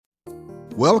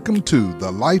Welcome to The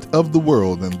Light of the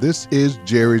World, and this is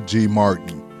Jerry G.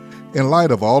 Martin. In light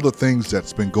of all the things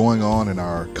that's been going on in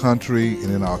our country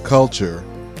and in our culture,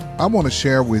 I want to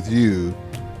share with you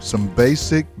some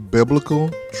basic biblical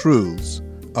truths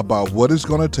about what it's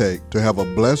going to take to have a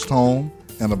blessed home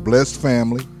and a blessed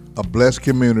family, a blessed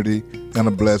community, and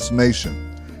a blessed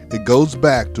nation. It goes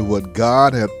back to what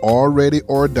God had already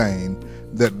ordained,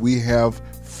 that we have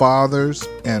fathers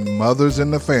and mothers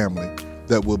in the family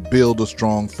that will build a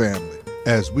strong family.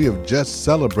 As we have just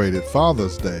celebrated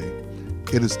Father's Day,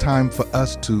 it is time for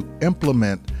us to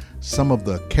implement some of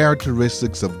the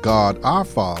characteristics of God, our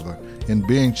Father, in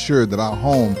being sure that our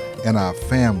home and our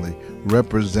family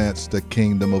represents the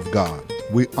kingdom of God.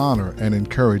 We honor and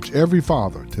encourage every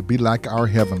father to be like our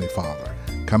Heavenly Father.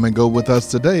 Come and go with us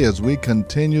today as we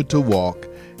continue to walk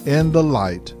in the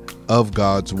light of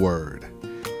God's Word.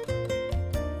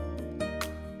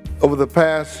 Over the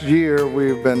past year,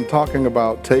 we've been talking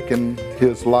about taking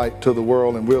His light to the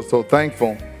world, and we're so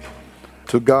thankful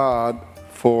to God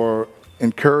for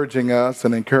encouraging us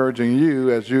and encouraging you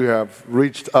as you have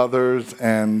reached others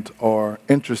and are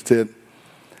interested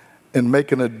in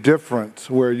making a difference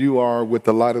where you are with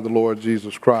the light of the Lord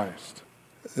Jesus Christ.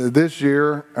 This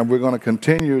year, and we're going to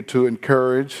continue to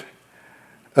encourage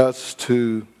us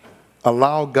to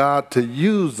allow God to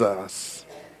use us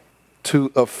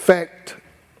to affect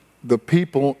the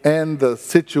people and the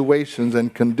situations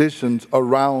and conditions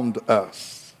around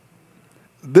us.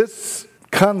 This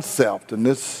concept and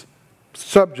this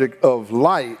subject of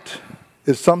light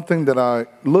is something that I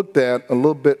looked at a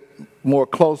little bit more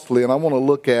closely, and I want to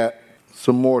look at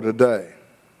some more today.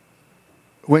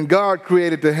 When God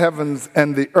created the heavens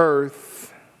and the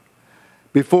earth,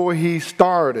 before He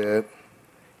started,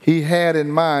 He had in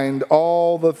mind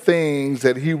all the things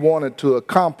that He wanted to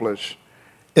accomplish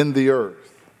in the earth.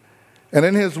 And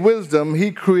in His wisdom,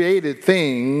 He created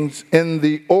things in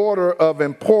the order of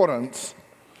importance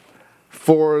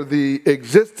for the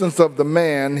existence of the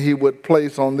man He would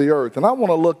place on the earth. And I want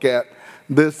to look at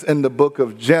this in the book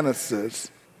of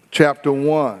Genesis, chapter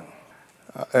 1.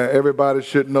 Everybody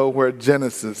should know where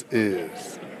Genesis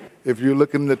is. If you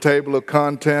look in the table of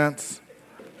contents,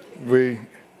 we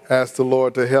ask the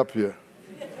Lord to help you.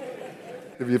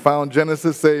 If you found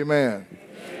Genesis, say amen.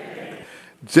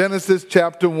 Genesis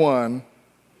chapter 1,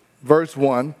 verse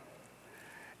 1.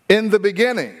 In the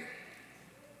beginning,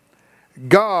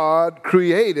 God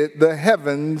created the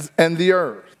heavens and the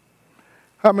earth.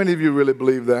 How many of you really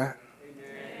believe that?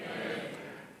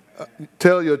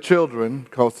 Tell your children,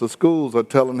 because the schools are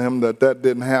telling them that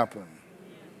didn't happen.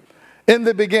 In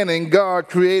the beginning, God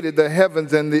created the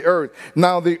heavens and the earth.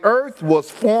 Now the earth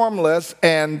was formless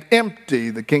and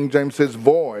empty. The King James says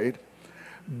void.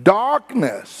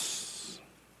 Darkness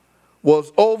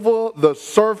was over the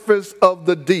surface of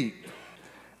the deep,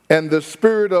 and the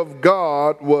Spirit of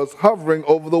God was hovering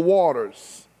over the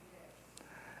waters.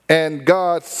 And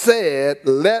God said,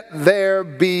 "Let there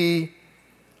be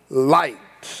light."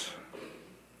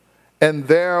 And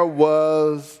there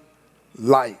was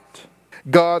light.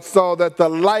 God saw that the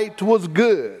light was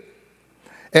good,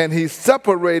 and He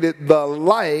separated the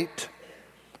light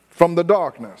from the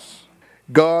darkness.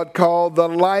 God called the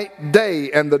light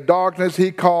day, and the darkness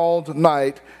He called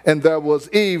night, and there was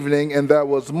evening, and there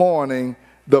was morning,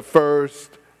 the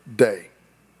first day.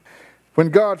 When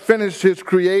God finished His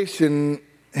creation,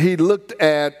 He looked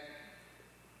at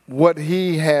what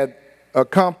He had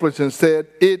accomplished and said,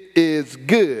 "It is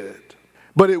good."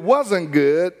 But it wasn't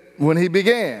good when He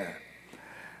began.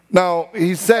 Now,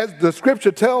 He says, the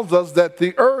scripture tells us that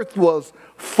the earth was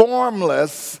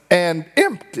formless and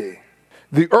empty.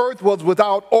 The earth was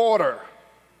without order.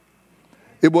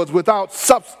 It was without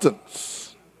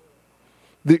substance.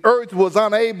 The earth was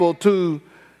unable to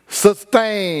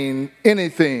sustain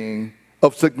anything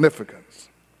of significance.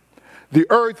 The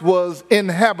earth was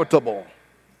inhabitable.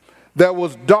 There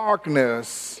was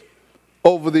darkness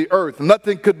over the earth.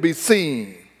 Nothing could be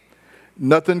seen.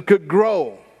 Nothing could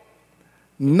grow.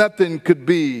 Nothing could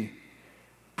be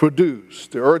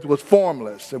produced. The earth was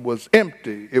formless. It was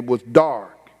empty. It was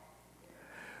dark.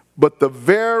 But the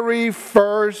very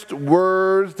first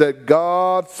words that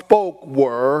God spoke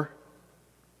were,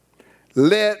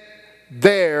 "Let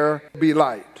there be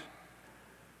light."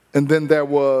 And then there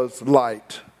was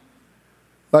light.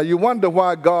 Now you wonder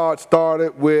why God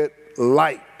started with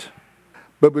light.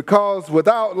 But because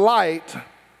without light,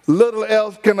 little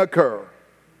else can occur.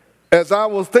 As I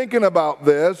was thinking about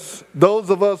this, those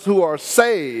of us who are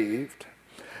saved,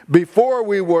 before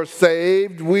we were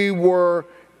saved, we were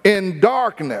in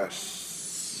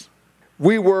darkness.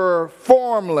 We were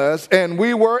formless and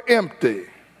we were empty.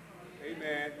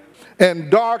 Amen. and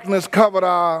darkness covered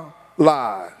our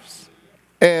lives.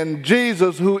 And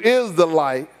Jesus, who is the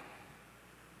light,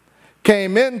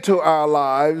 came into our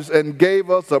lives and gave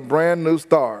us a brand new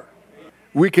start.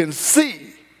 We can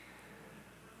see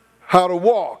how to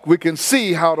walk. We can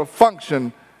see how to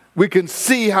function. We can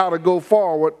see how to go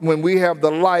forward when we have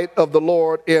the light of the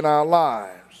Lord in our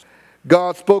lives.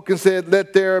 God spoke and said,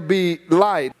 let there be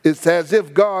light. It's as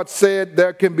if God said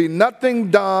there can be nothing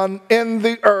done in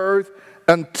the earth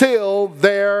until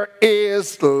there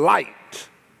is light.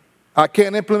 I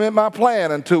can't implement my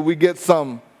plan until we get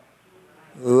some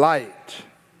light.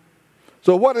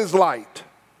 So what is light?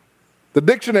 The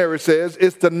dictionary says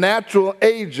it's the natural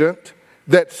agent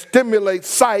that stimulates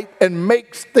sight and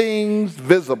makes things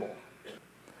visible.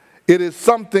 It is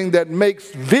something that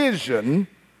makes vision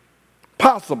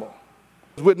possible.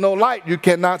 With no light, you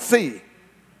cannot see.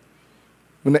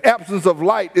 In the absence of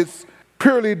light, it's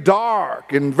purely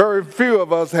dark, and very few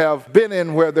of us have been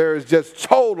in where there is just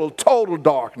total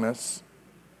darkness.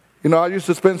 You know, I used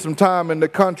to spend some time in the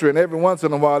country, and every once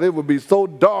in a while it would be so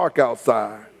dark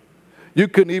outside, you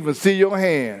couldn't even see your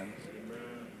hands.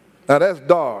 Now that's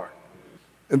dark.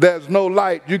 And there's no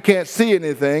light, you can't see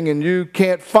anything, and you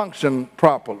can't function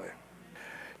properly.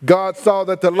 God saw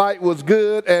that the light was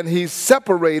good, and he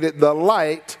separated the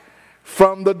light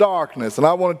from the darkness. And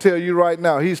I want to tell you right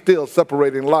now, he's still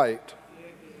separating light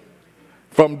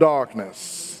from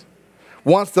darkness.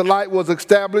 Once the light was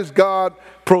established, God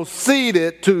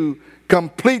proceeded to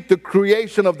complete the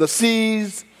creation of the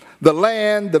seas, the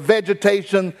land, the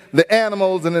vegetation, the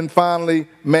animals, and then finally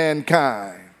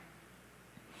mankind.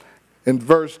 In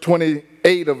verse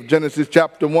 28 of Genesis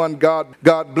chapter 1,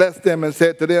 God blessed them and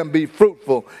said to them, be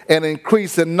fruitful and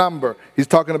increase in number. He's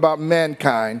talking about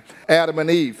mankind, Adam and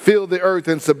Eve. Fill the earth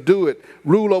and subdue it.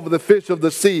 Rule over the fish of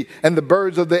the sea and the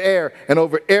birds of the air and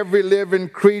over every living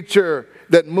creature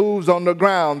that moves on the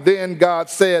ground. Then God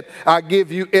said, I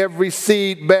give you every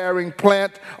seed-bearing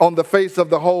plant on the face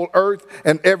of the whole earth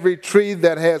and every tree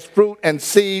that has fruit and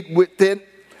seed within.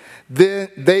 Then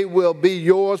they will be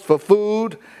yours for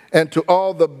food. And to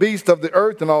all the beasts of the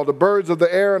earth and all the birds of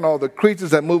the air and all the creatures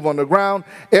that move on the ground,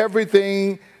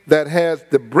 everything that has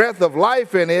the breath of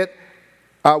life in it,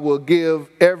 I will give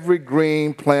every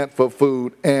green plant for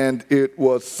food. And it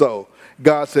was so.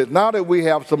 God said, now that we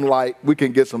have some light, we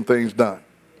can get some things done.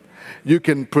 You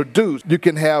can produce, you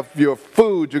can have your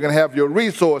food, you can have your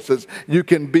resources, you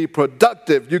can be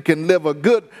productive, you can live a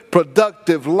good,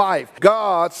 productive life.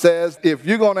 God says if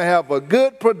you're going to have a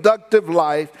good, productive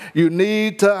life, you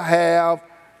need to have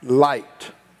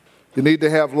light. You need to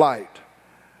have light.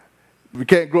 You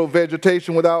can't grow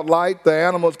vegetation without light. The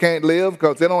animals can't live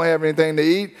because they don't have anything to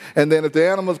eat. And then if the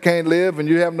animals can't live and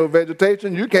you have no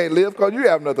vegetation, you can't live because you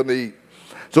have nothing to eat.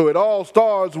 So it all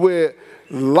starts with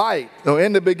light. So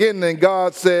in the beginning,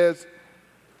 God says,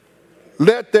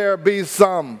 let there be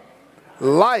some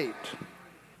light.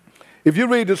 If you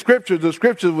read the scriptures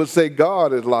would say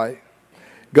God is light.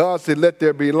 God said, let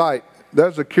there be light.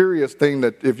 There's a curious thing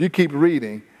that if you keep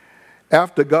reading,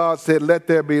 after God said, let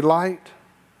there be light,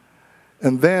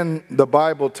 and then the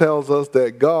Bible tells us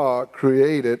that God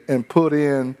created and put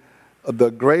in the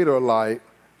greater light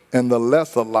and the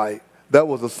lesser light. That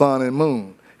was the sun and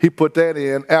moon. He put that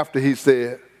in after he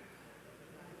said,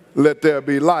 let there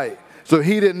be light. So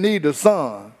he didn't need the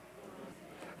sun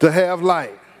to have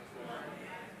light.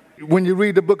 When you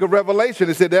read the book of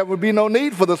Revelation, it said there would be no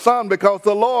need for the sun because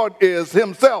the Lord is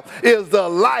himself, is the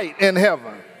light in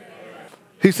heaven.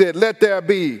 He said, let there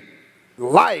be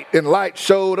light. And light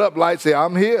showed up. Light said,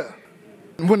 I'm here.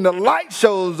 When the light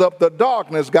shows up, the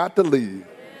darkness got to leave.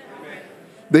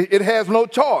 It has no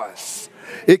choice.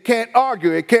 It can't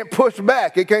argue. It can't push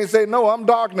back. It can't say, no, I'm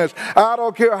darkness. I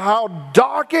don't care how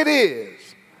dark it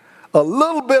is. A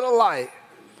little bit of light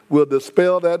will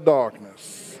dispel that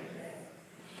darkness.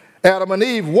 Adam and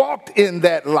Eve walked in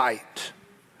that light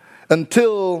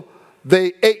until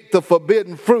they ate the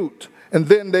forbidden fruit. And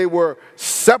then they were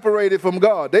separated from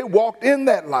God. They walked in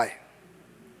that light.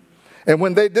 And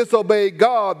when they disobeyed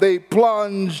God, they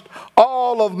plunged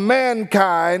all of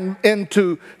mankind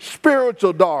into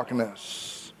spiritual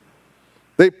darkness.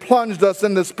 They plunged us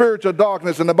into spiritual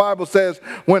darkness. And the Bible says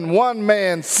when one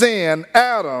man sinned,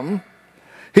 Adam,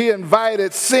 he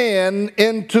invited sin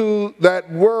into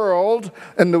that world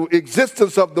and the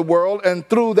existence of the world. And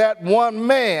through that one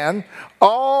man,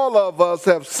 all of us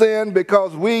have sinned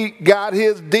because we got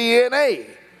his DNA.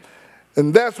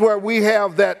 And that's where we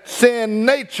have that sin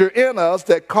nature in us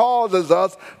that causes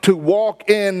us to walk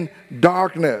in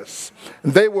darkness.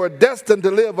 They were destined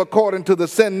to live according to the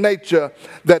sin nature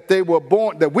that they were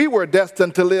born, that we were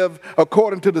destined to live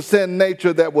according to the sin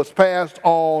nature that was passed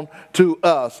on to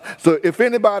us. So if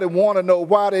anybody want to know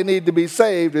why they need to be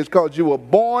saved, it's because you were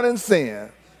born in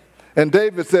sin. And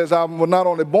David says, I was not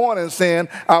only born in sin,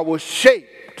 I was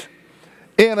shaped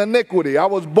in iniquity. I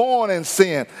was born in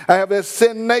sin. I have that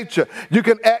sin nature. You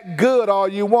can act good all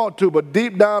you want to, but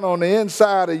deep down on the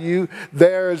inside of you,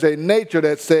 there is a nature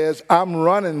that says, I'm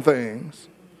running things.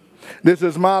 This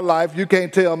is my life. You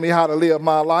can't tell me how to live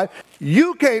my life.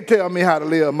 You can't tell me how to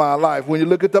live my life when you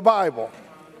look at the Bible.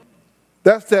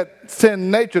 That's that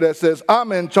sin nature that says,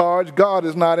 I'm in charge. God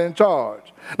is not in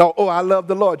charge. No, I love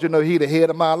the Lord. You know, He's the head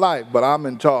of my life, but I'm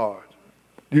in charge.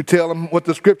 You tell them what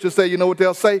the scriptures say, you know what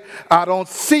they'll say? I don't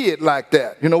see it like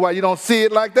that. You know why you don't see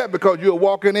it like that? Because you're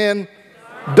walking in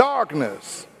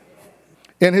darkness.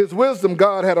 In His wisdom,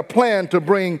 God had a plan to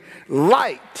bring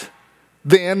light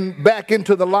then back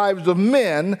into the lives of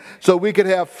men so we could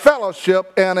have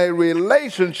fellowship and a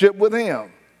relationship with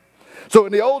Him. So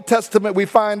in the Old Testament, we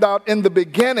find out in the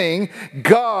beginning,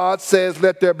 God says,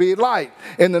 let there be light.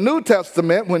 In the New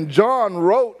Testament, when John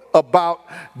wrote about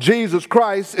Jesus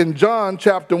Christ in John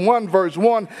chapter 1, verse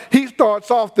 1, he starts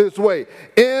off this way,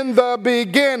 in the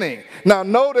beginning. Now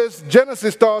notice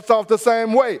Genesis starts off the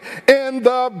same way. In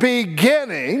the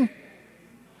beginning,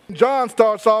 John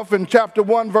starts off in chapter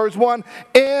 1, verse 1,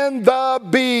 in the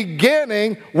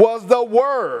beginning was the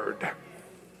Word.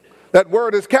 That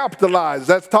word is capitalized.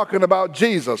 That's talking about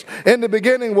Jesus. In the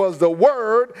beginning was the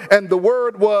Word, and the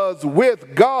Word was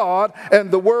with God, and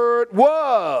the Word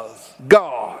was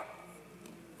God.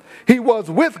 He was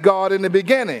with God in the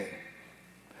beginning.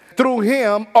 Through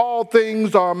Him all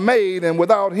things are made, and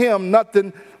without Him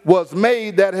nothing was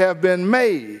made that have been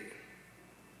made.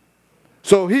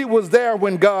 So He was there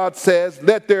when God says,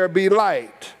 let there be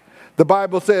light. The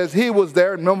Bible says He was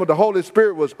there. Remember, the Holy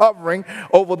Spirit was hovering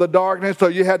over the darkness. So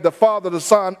you had the Father, the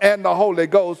Son, and the Holy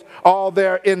Ghost all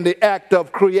there in the act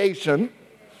of creation.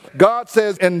 God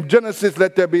says in Genesis,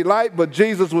 let there be light. But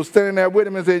Jesus was standing there with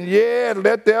Him and saying, yeah,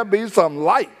 let there be some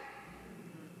light.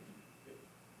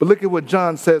 But look at what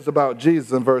John says about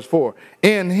Jesus in verse 4.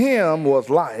 In Him was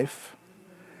life,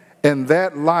 and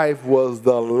that life was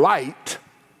the light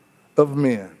of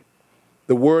men.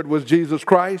 The Word was Jesus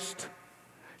Christ.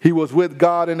 He was with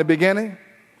God in the beginning.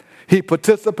 He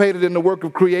participated in the work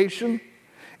of creation.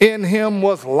 In Him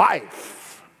was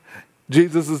life.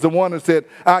 Jesus is the one who said,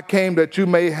 I came that you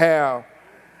may have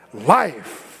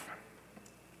life,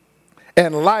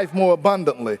 and life more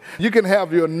abundantly. You can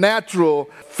have your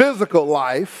natural physical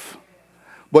life,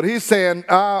 but He's saying,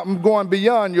 I'm going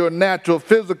beyond your natural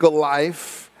physical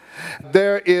life.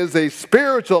 There is a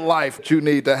spiritual life that you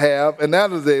need to have, and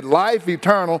that is a life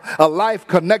eternal, a life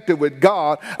connected with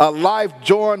God, a life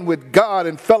joined with God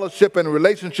in fellowship and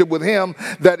relationship with Him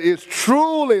that is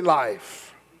truly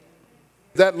life.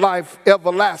 That life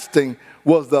everlasting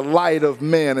was the light of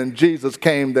men, and Jesus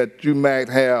came that you might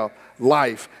have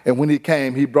life. And when He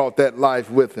came, He brought that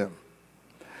life with Him.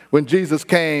 When Jesus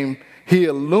came, He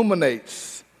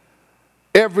illuminates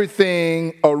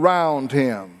everything around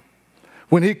Him.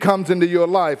 When He comes into your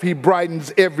life, He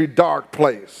brightens every dark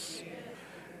place.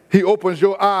 He opens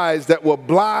your eyes that were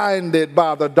blinded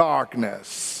by the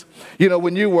darkness. You know,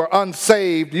 when you were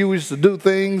unsaved, you used to do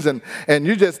things and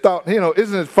you just thought, you know,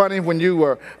 isn't it funny when you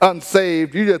were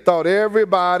unsaved, you just thought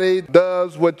everybody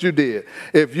does what you did.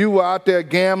 If you were out there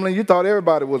gambling, you thought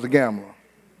everybody was a gambler.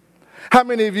 How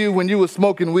many of you, when you were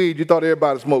smoking weed, you thought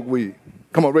everybody smoked weed?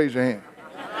 Come on, raise your hand.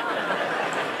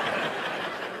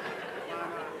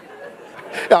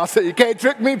 I'll say, you can't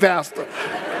trick me, Pastor.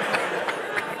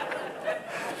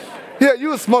 Yeah, you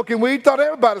were smoking weed, thought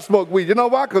everybody smoked weed. You know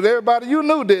why? Because everybody you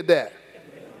knew did that.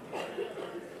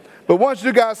 But once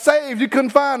you got saved, you couldn't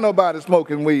find nobody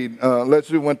smoking weed unless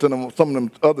you went to some of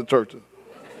them other churches.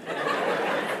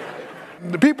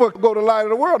 The people who go to Light of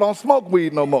the World don't smoke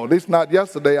weed no more. At least not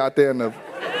yesterday out there in the...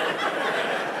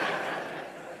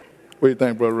 What do you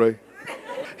think, Brother Ray?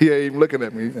 He ain't even looking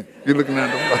at me. You're looking at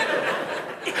him.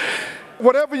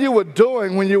 Whatever you were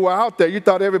doing when you were out there, you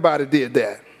thought everybody did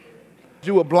that.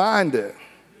 You were blinded.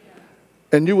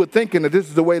 And you were thinking that this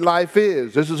is the way life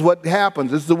is. This is what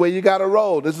happens. This is the way you got to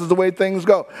roll. This is the way things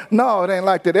go. No, it ain't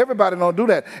like that. Everybody don't do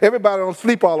that. Everybody don't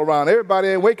sleep all around. Everybody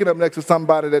ain't waking up next to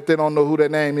somebody that they don't know who their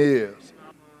name is.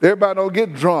 Everybody don't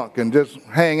get drunk and just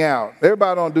hang out.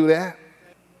 Everybody don't do that.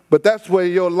 But that's where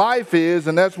your life is,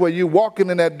 and that's where you're walking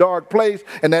in that dark place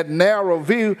and that narrow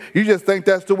view. You just think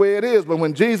that's the way it is. But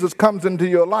when Jesus comes into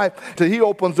your life, he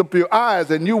opens up your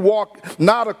eyes, and you walk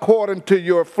not according to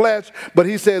your flesh, but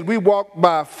he says we walk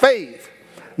by faith,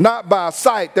 not by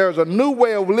sight. There's a new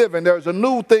way of living. There's a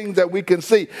new thing that we can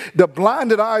see. The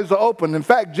blinded eyes are open. In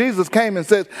fact, Jesus came and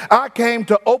says, I came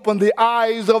to open the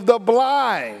eyes of the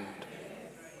blind.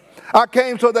 I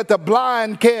came so that the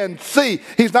blind can see.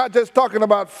 He's not just talking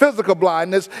about physical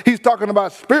blindness. He's talking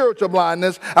about spiritual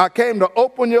blindness. I came to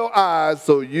open your eyes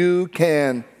so you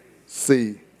can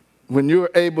see. When you're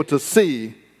able to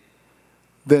see,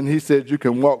 then he said you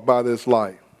can walk by this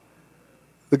light.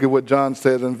 Look at what John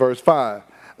says in verse 5.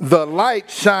 The light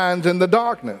shines in the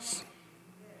darkness,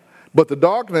 but the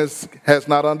darkness has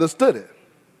not understood it.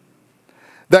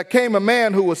 There came a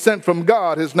man who was sent from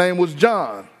God. His name was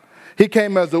John. He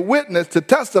came as a witness to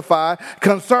testify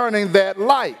concerning that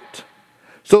light,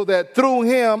 so that through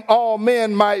him all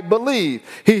men might believe.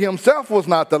 He himself was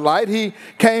not the light. He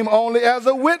came only as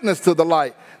a witness to the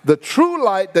light. The true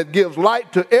light that gives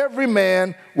light to every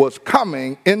man was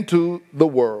coming into the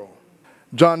world.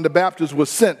 John the Baptist was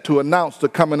sent to announce the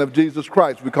coming of Jesus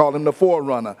Christ. We call him the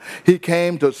forerunner. He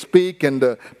came to speak and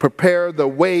to prepare the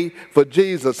way for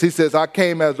Jesus. He says, I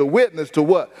came as a witness to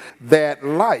what? That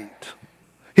light.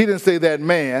 He didn't say that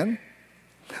man,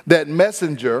 that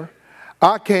messenger.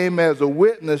 I came as a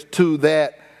witness to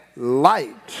that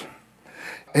light.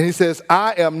 And he says,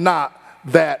 I am not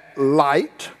that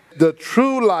light. The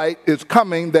true light is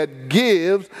coming that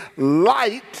gives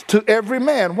light to every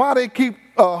man. Why they keep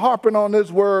harping on this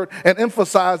word and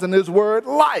emphasizing this word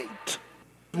light?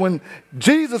 When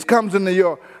Jesus comes into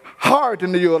your heart,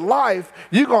 into your life,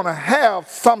 you're going to have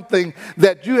something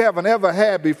that you haven't ever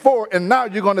had before, and now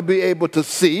you're going to be able to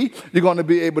see. You're going to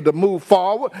be able to move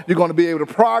forward. You're going to be able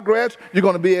to progress. You're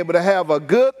going to be able to have a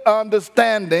good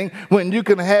understanding when you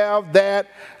can have that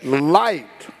light.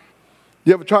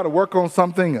 You ever try to work on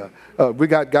something? We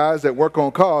got guys that work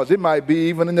on cars. It might be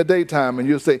even in the daytime, and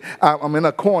you'll say, I'm in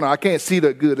a corner. I can't see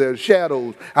that good. There's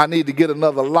shadows. I need to get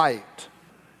another light.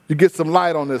 You get some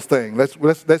light on this thing.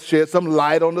 Let's shed some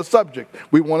light on the subject.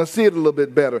 We want to see it a little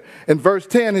bit better. In verse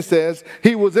 10, he says,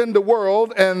 he was in the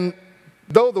world, and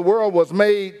though the world was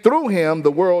made through him,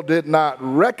 the world did not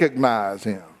recognize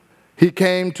him. He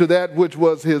came to that which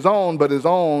was his own, but his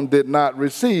own did not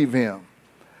receive him.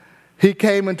 He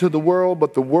came into the world,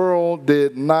 but the world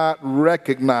did not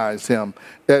recognize him.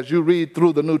 As you read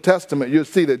through the New Testament, you'll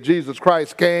see that Jesus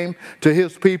Christ came to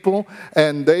his people,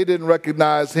 and they didn't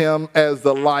recognize him as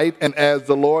the light and as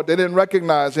the Lord. They didn't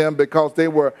recognize him because they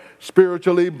were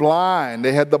spiritually blind.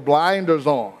 They had the blinders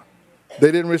on.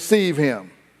 They didn't receive him.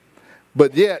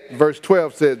 But yet, verse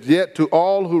 12 says, yet to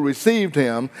all who received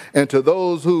him and to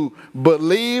those who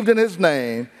believed in his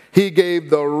name, he gave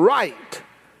the right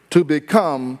to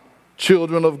become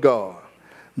children of God.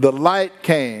 The light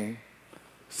came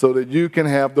so that you can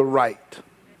have the right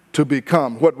to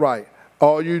become. What right?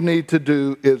 All you need to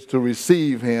do is to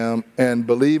receive him and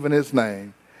believe in his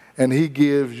name, and he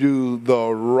gives you the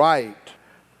right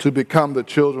to become the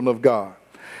children of God.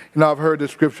 You know, I've heard this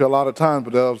scripture a lot of times,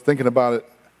 but I was thinking about it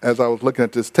as I was looking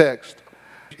at this text.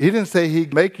 He didn't say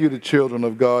he'd make you the children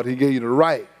of God. He gave you the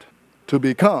right to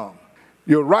become.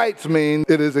 Your rights mean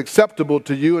it is acceptable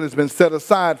to you and it's been set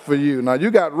aside for you. Now, you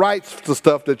got rights to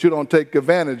stuff that you don't take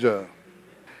advantage of.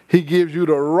 He gives you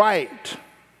the right.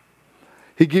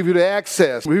 He gives you the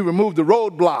access. He removed the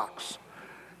roadblocks.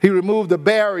 He removed the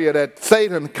barrier that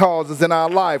Satan causes in our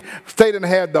life. Satan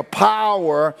had the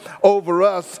power over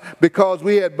us because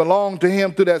we had belonged to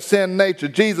him through that sin nature.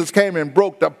 Jesus came and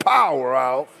broke the power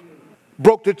out,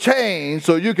 broke the chains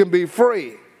so you can be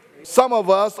free. Some of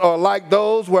us are like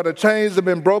those where the chains have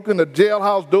been broken, the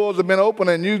jailhouse doors have been opened,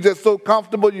 and you just so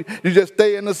comfortable, you just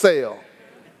stay in the cell.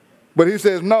 But he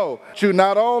says, no, you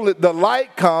not only, the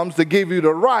light comes to give you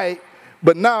the right,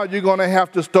 but now you're going to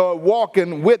have to start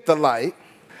walking with the light.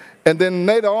 And then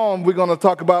later on, we're going to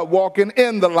talk about walking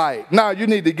in the light. Now you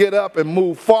need to get up and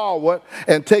move forward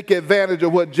and take advantage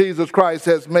of what Jesus Christ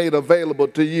has made available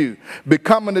to you.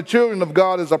 Becoming the children of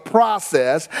God is a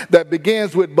process that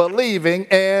begins with believing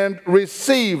and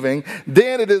receiving.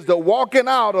 Then it is the walking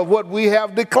out of what we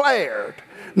have declared.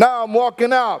 Now I'm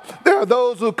walking out. There are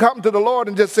those who come to the Lord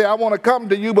and just say, I want to come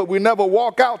to you, but we never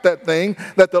walk out that thing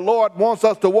that the Lord wants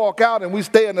us to walk out, and we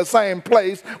stay in the same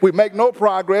place. We make no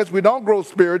progress. We don't grow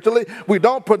spiritually. We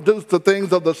don't produce the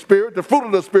things of the Spirit. The fruit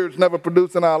of the Spirit is never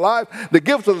produced in our lives. The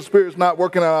gifts of the Spirit is not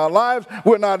working in our lives.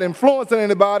 We're not influencing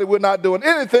anybody. We're not doing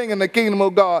anything in the kingdom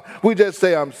of God. We just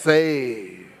say, I'm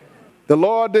saved. The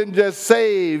Lord didn't just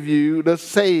save you to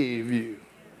save you.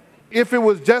 If it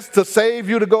was just to save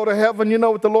you to go to heaven, you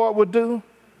know what the Lord would do?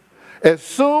 As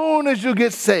soon as you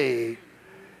get saved,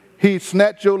 he'd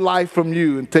snatch your life from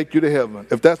you and take you to heaven,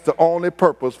 if that's the only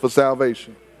purpose for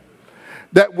salvation.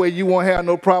 That way you won't have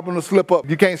no problem to slip up.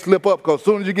 You can't slip up because as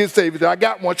soon as you get saved, you say, I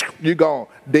got one, you're gone,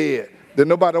 dead. Then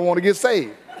nobody want to get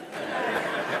saved.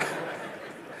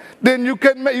 Then you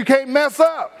can't mess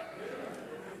up.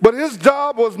 But his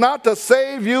job was not to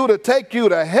save you to take you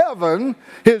to heaven.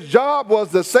 His job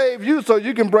was to save you so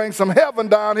you can bring some heaven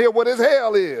down here where this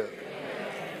hell is.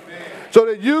 So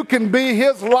that you can be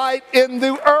his light in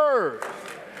the earth.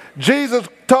 Jesus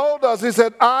told us, he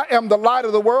said, I am the light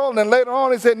of the world. And then later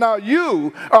on he said, now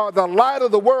you are the light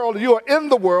of the world. You are in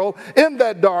the world, in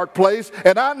that dark place.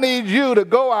 And I need you to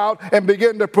go out and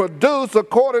begin to produce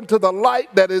according to the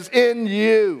light that is in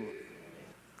you.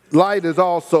 Light is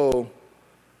also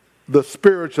the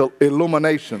spiritual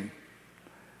illumination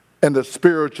and the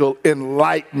spiritual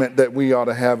enlightenment that we ought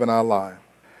to have in our life.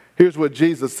 Here's what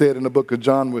Jesus said in the book of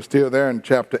John. We're still there in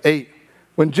chapter 8.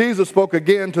 When Jesus spoke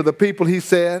again to the people, he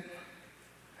said,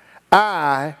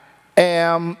 I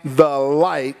am the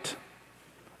light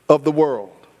of the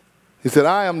world. He said,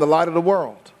 I am the light of the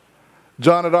world.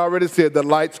 John had already said the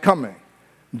light's coming.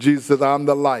 Jesus says, I'm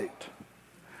the light.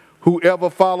 Whoever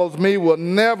follows me will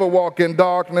never walk in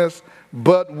darkness,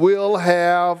 but will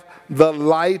have the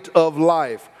light of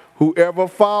life. Whoever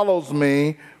follows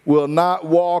me will not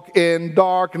walk in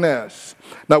darkness.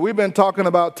 Now, we've been talking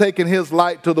about taking his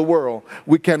light to the world.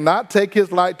 We cannot take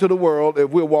his light to the world if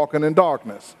we're walking in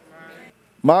darkness.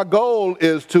 My goal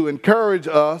is to encourage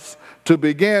us to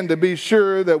begin to be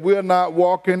sure that we're not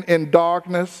walking in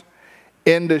darkness,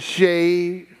 in the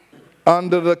shade,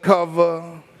 under the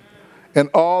cover, and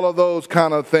all of those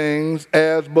kind of things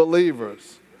as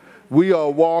believers. We are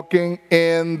walking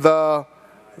in the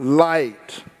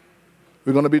light.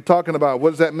 We're going to be talking about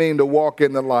what does that mean to walk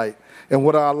in the light and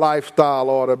what our lifestyle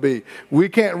ought to be. We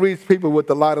can't reach people with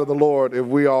the light of the Lord if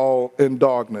we all in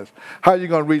darkness. How are you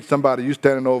going to reach somebody? You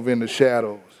standing over in the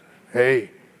shadows. Hey,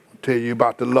 I'll tell you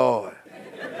about the Lord.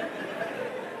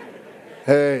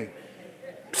 Hey,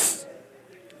 psst,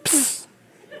 psst.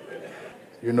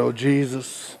 You know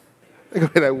Jesus? They're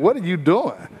going to be like, what are you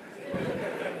doing?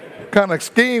 What kind of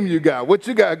scheme you got? What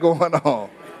you got going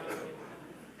on?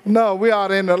 No, we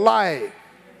are in the light.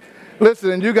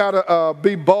 Listen, you got to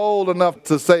be bold enough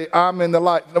to say, I'm in the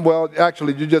light. Well,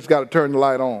 actually, you just got to turn the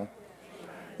light on.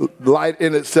 Light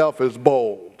in itself is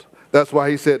bold. That's why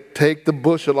he said, take the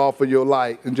bushel off of your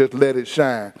light and just let it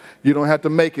shine. You don't have to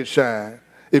make it shine.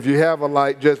 If you have a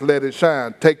light, just let it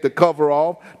shine. Take the cover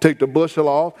off, take the bushel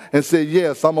off, and say,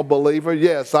 yes, I'm a believer.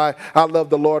 Yes, I love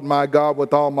the Lord my God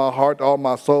with all my heart, all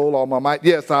my soul, all my might.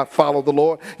 Yes, I follow the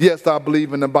Lord. Yes, I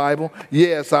believe in the Bible.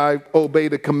 Yes, I obey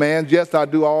the commands. Yes, I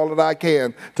do all that I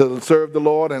can to serve the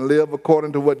Lord and live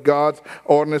according to what God's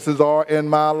ordinances are in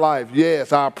my life.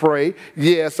 Yes, I pray.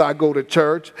 Yes, I go to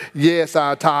church. Yes,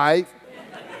 I tithe.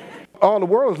 All the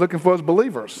world is looking for is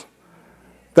believers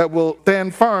that will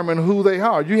stand firm in who they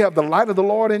are. You have the light of the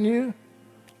Lord in you.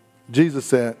 Jesus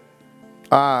said,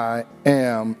 I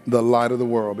am the light of the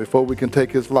world. Before we can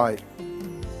take his light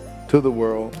to the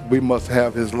world, we must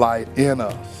have his light in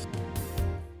us.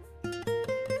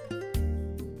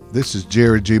 This is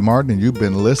Jerry G. Martin, and you've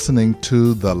been listening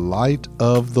to The Light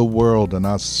of the World, and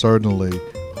I certainly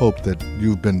hope that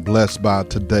you've been blessed by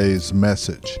today's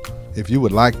message. If you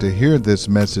would like to hear this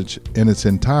message in its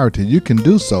entirety, you can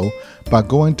do so by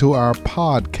going to our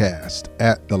podcast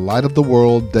at The Light of the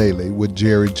World Daily with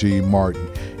Jerry G. Martin.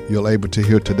 You'll be able to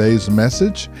hear today's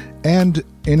message and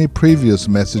any previous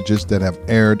messages that have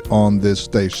aired on this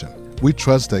station. We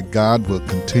trust that God will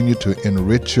continue to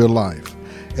enrich your life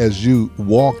as you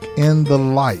walk in the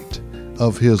light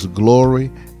of his glory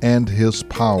and his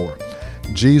power.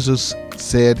 Jesus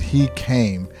said he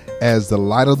came as the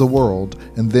light of the world,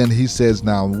 and then he says,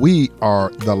 now we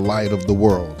are the light of the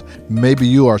world. Maybe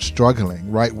you are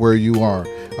struggling right where you are.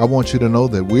 I want you to know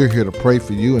that we're here to pray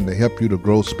for you and to help you to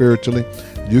grow spiritually.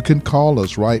 You can call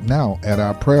us right now at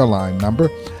our prayer line number,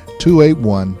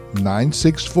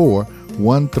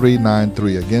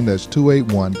 281-964-1393. Again, that's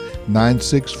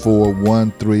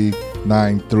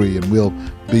 281-964-1393, and we'll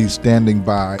be standing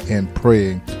by and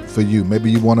praying for you. Maybe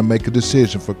you want to make a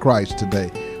decision for Christ today.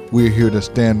 We're here to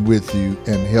stand with you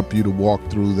and help you to walk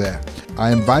through that.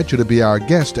 I invite you to be our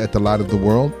guest at the Light of the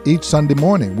World. Each Sunday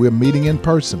morning, we're meeting in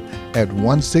person at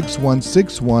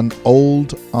 16161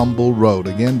 Old Humble Road.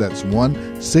 Again, that's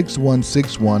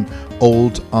 16161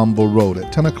 Old Humble Road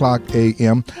at 10 o'clock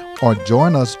a.m. or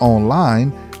join us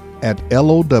online at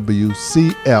lowcf.org.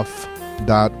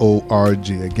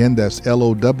 Again, that's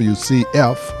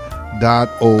lowcf.org.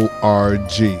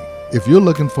 If you're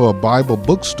looking for a Bible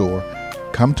bookstore,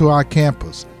 come to our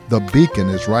campus. The Beacon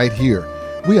is right here.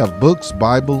 We have books,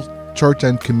 Bibles, church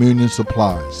and communion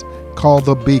supplies. Call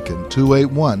The Beacon,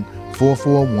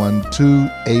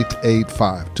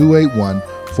 281-441-2885,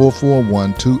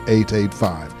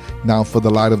 281-441-2885. Now for the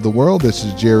Light of the World, this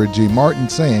is Jerry G. Martin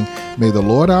saying, may the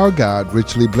Lord our God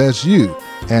richly bless you,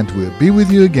 and we'll be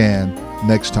with you again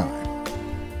next time.